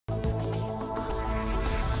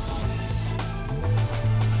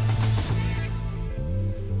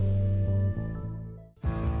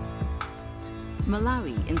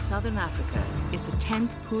Malawi in southern Africa is the 10th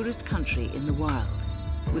poorest country in the world.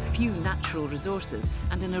 With few natural resources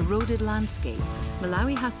and an eroded landscape,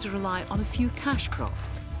 Malawi has to rely on a few cash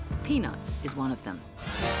crops. Peanuts is one of them.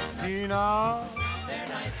 Peanuts, they're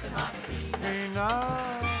nice and hot.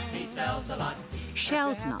 Peanuts, he sells a lot.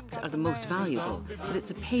 Shelled nuts are the most valuable, but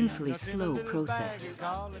it's a painfully slow process.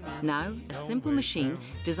 Now, a simple machine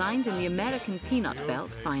designed in the American peanut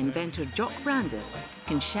belt by inventor Brandis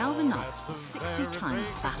can shell the nuts 60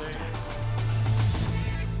 times faster.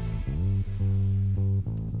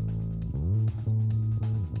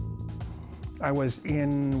 I was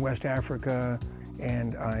in West Africa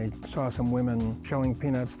and I saw some women shelling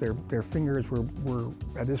peanuts. Their fingers were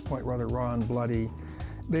at this point rather raw and bloody.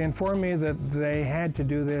 They informed me that they had to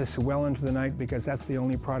do this well into the night because that's the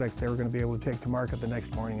only product they were going to be able to take to market the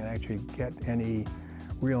next morning and actually get any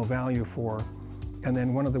real value for. And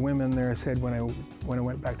then one of the women there said, when I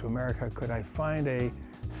went back to America, could I find a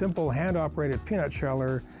simple hand-operated peanut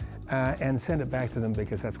sheller and send it back to them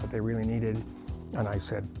because that's what they really needed? And I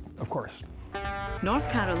said, of course. North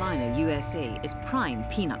Carolina, USA is prime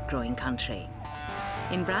peanut growing country.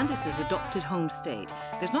 In Brandis's adopted home state,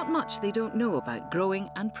 there's not much they don't know about growing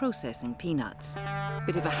and processing peanuts.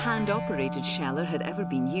 But if a hand-operated sheller had ever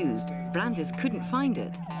been used, Brandis couldn't find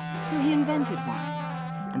it. So he invented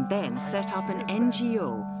one, and then set up an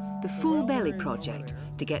NGO, the Full Belly Project,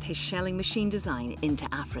 to get his shelling machine design into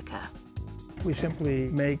Africa. We simply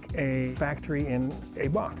make a factory in a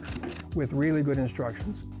box with really good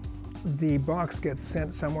instructions. The box gets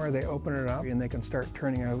sent somewhere, they open it up, and they can start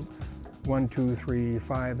turning out 1, 2, 3,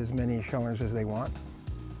 5, as many shellers as they want.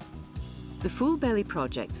 The Full Belly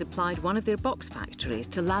Project supplied one of their box factories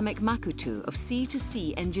to Lamek Makutu of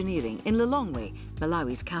Sea-to-Sea Engineering in Lilongwe,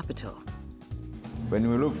 Malawi's capital.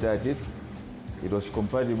 When we looked at it, it was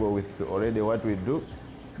compatible with already what we do.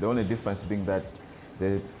 The only difference being that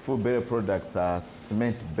the Full Belly products are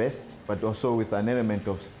cement-based, but also with an element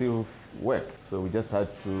of steel work. So we just had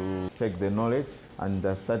to take the knowledge and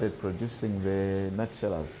started producing the nut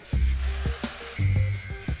shellers.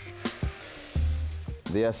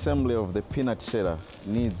 The assembly of the peanut sheller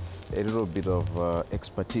needs a little bit of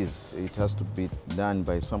expertise. It has to be done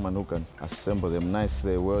by someone who can assemble them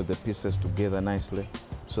nicely, weld the pieces together nicely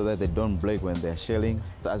so that they don't break when they're shelling.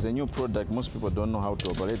 As a new product, most people don't know how to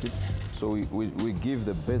operate it, so we give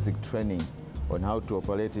the basic training on how to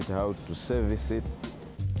operate it, how to service it.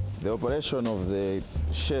 The operation of the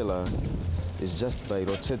sheller is just by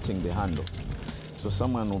rotating the handle. So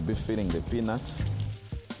someone will be filling the peanuts.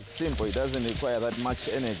 It's simple, it doesn't require that much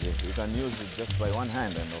energy. You can use it just by one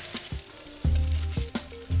hand and all.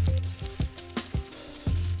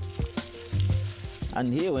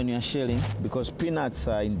 And here when you're shelling, because peanuts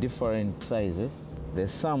are in different sizes,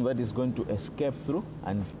 there's some that is going to escape through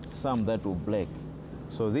and some that will break.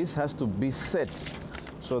 So this has to be set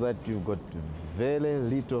so that you've got very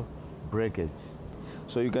little breakage.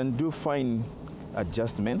 So you can do fine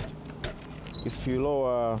adjustment. If you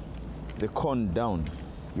lower the cone down,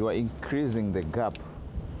 you are increasing the gap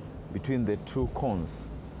between the two cones.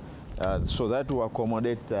 So that will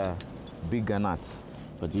accommodate bigger nuts.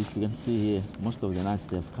 But if you can see here, most of the nuts,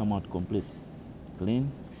 they've come out complete. Clean,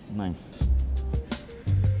 nice.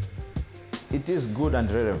 It is good and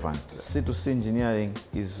relevant. Sea-to-Sea Engineering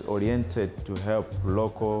is oriented to help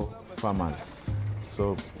local farmers.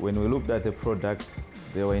 So when we looked at the products,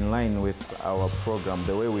 they were in line with our program,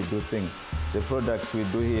 the way we do things. The products we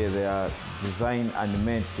do here, they are designed and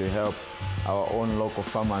made to help our own local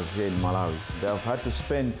farmers here in Malawi. They have had to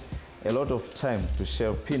spend a lot of time to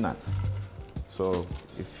shell peanuts. So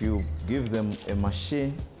if you give them a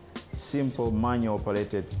machine, simple manual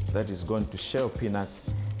operated, that is going to shell peanuts,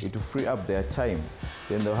 it will free up their time.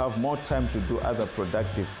 Then they'll have more time to do other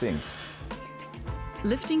productive things.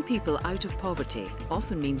 Lifting people out of poverty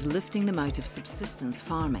often means lifting them out of subsistence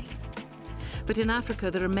farming. But in Africa,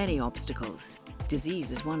 there are many obstacles.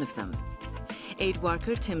 Disease is one of them. Aid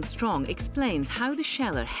worker Tim Strong explains how the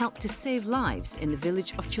sheller helped to save lives in the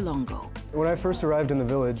village of Chilongo. When I first arrived in the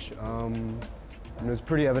village, it was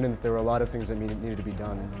pretty evident that there were a lot of things that needed to be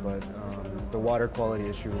done, but the water quality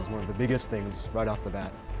issue was one of the biggest things right off the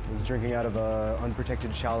bat. I was drinking out of an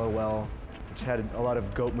unprotected shallow well, which had a lot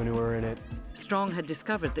of goat manure in it. Strong had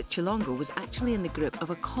discovered that Chilongo was actually in the grip of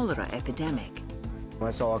a cholera epidemic. I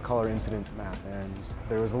saw a cholera incidence map, and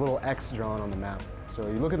there was a little X drawn on the map. So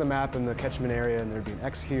you look at the map in the catchment area, and there'd be an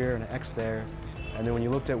X here and an X there. And then when you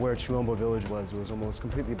looked at where Chilombo village was, it was almost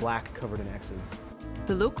completely black, covered in X's.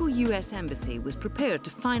 The local US embassy was prepared to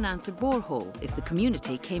finance a borehole if the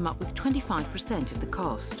community came up with 25% of the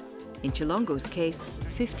cost. In Chilongo's case,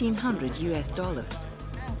 $1,500 US.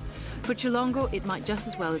 For Chilongo, it might just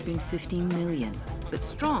as well have been 15 million. But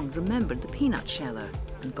Strong remembered the peanut sheller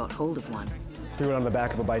and got hold of one. Threw it on the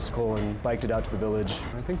back of a bicycle and biked it out to the village.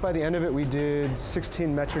 I think by the end of it, we did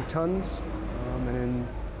 16 metric tons. And in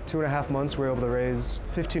 2.5 months, we were able to raise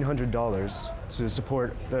 $1,500 to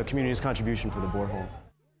support the community's contribution for the borehole.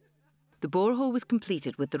 The borehole was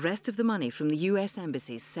completed with the rest of the money from the US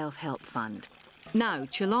Embassy's self-help fund. Now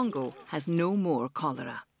Chilongo has no more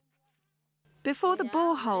cholera. Before the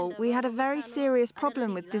borehole, we had a very serious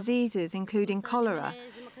problem with diseases, including cholera.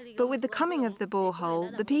 But with the coming of the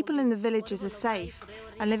borehole, the people in the villages are safe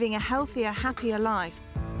and living a healthier, happier life.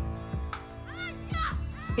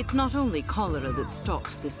 It's not only cholera that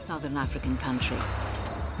stalks this southern African country.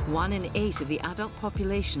 1 in 8 of the adult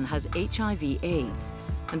population has HIV/AIDS,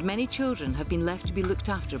 and many children have been left to be looked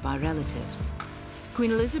after by relatives.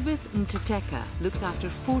 Queen Elizabeth Nteteka looks after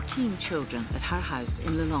 14 children at her house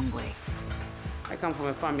in Lilongwe. I come from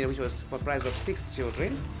a family which was comprised of 6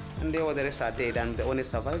 children, and all the rest are dead. I'm the only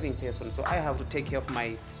surviving person, so I have to take care of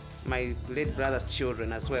my late brother's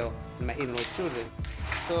children as well, and my in-law children.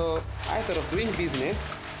 So I thought of doing business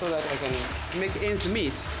so that I can make ends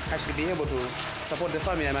meet, actually be able to support the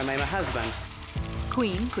family and my husband.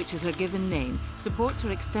 Queen, which is her given name, supports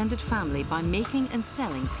her extended family by making and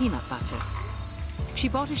selling peanut butter. She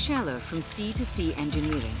bought a sheller from C2C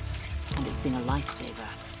Engineering, and it's been a lifesaver.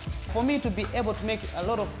 For me to be able to make a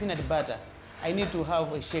lot of peanut butter, I need to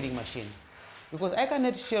have a shelling machine. Because I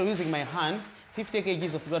cannot shell using my hand 50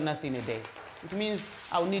 kgs of groundnuts in a day. It means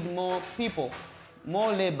I'll need more people,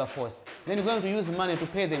 more labor force. Then you're going to use money to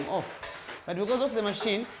pay them off. But because of the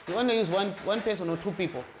machine, you only use one person or 2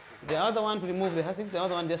 people. The other one to remove the huskings, the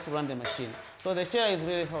other one just to run the machine. So the sheller is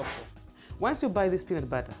really helpful. Once you buy this peanut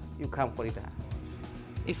butter, you come for it.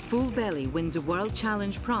 If Full Belly wins a World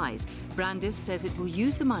Challenge prize, Brandis says it will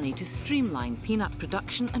use the money to streamline peanut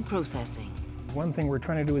production and processing. One thing we're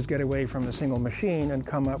trying to do is get away from a single machine and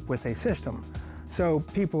come up with a system. So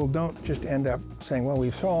people don't just end up saying, well,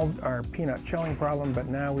 we've solved our peanut shelling problem, but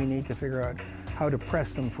now we need to figure out how to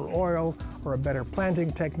press them for oil, or a better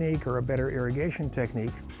planting technique, or a better irrigation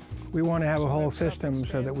technique. We want to have a whole system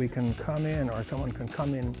so that we can come in, or someone can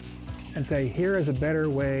come in and say, here is a better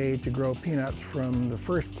way to grow peanuts from the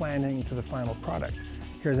first planting to the final product.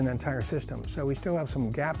 Here's an entire system. So we still have some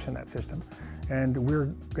gaps in that system, and we're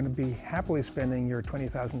going to be happily spending your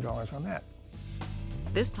 $20,000 on that.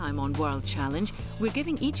 This time on World Challenge, we're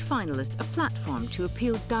giving each finalist a platform to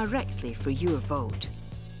appeal directly for your vote.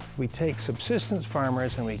 We take subsistence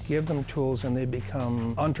farmers and we give them tools, and they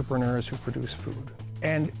become entrepreneurs who produce food.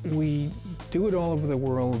 And we do it all over the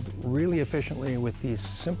world really efficiently with these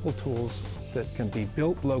simple tools that can be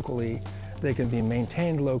built locally, they can be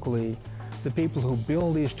maintained locally. The people who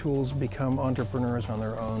build these tools become entrepreneurs on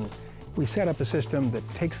their own. We set up a system that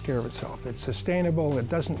takes care of itself. It's sustainable, it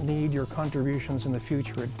doesn't need your contributions in the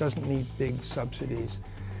future, it doesn't need big subsidies.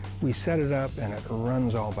 We set it up and it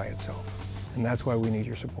runs all by itself. And that's why we need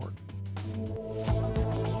your support.